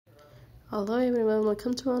Hello everyone,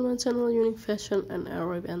 welcome to our channel Unique Fashion and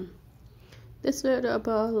Arabian. This video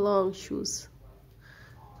about long shoes.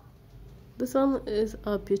 This one is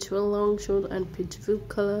a beautiful long shoe and beautiful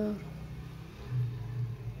color.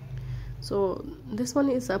 So this one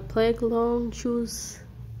is a black long shoes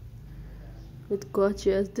with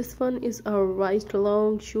gorgeous. This one is a white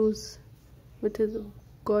long shoes with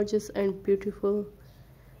gorgeous and beautiful.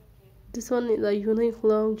 This one is a unique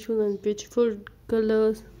long shoes and beautiful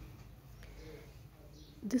colors.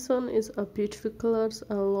 This one is a beautiful colors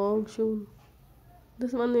and long shoe.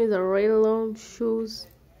 This one is a red long shoes.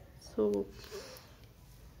 So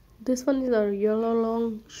this one is a yellow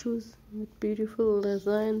long shoes with beautiful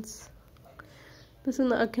designs. This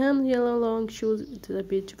one again yellow long shoes with a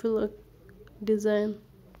beautiful design.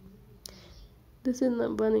 This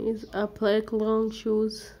one is a black long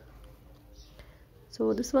shoes.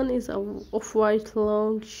 So this one is a off-white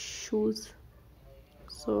long shoes.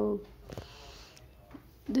 So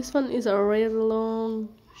this one is a red long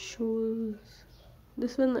shoes.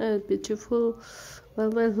 This one is beautiful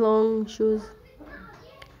velvet long shoes.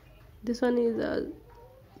 This one is a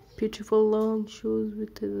beautiful long shoes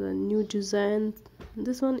with a new design.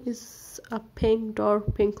 This one is a pink,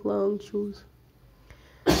 dark pink long shoes.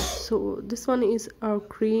 So this one is a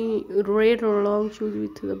green, red or long shoes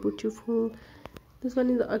with the beautiful. This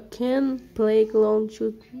one is a black long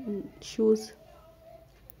shoes.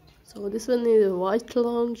 So this one is white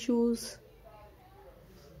long shoes.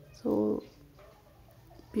 So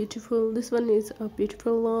beautiful. This one is a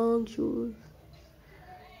beautiful long shoes.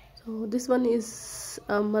 So this one is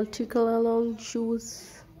a multicolor long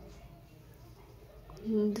shoes.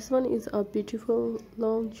 This one is a beautiful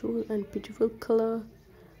long shoe and beautiful color.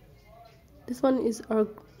 This one is a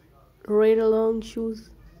red long shoes.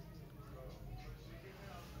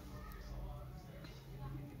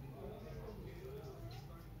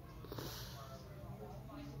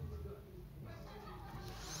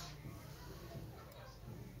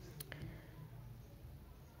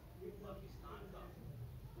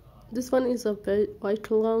 This one is a white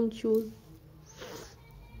long shoe.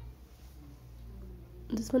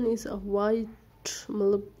 This one is a white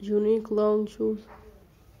unique long shoes.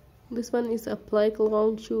 This one is a black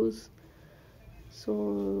long shoes.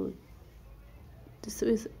 So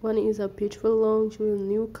this one is a beautiful long shoe,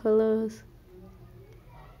 new colors.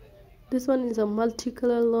 This one is a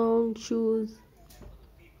multicolor long shoes.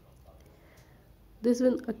 This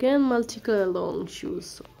one again multicolor long shoes.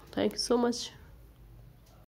 So thank you so much.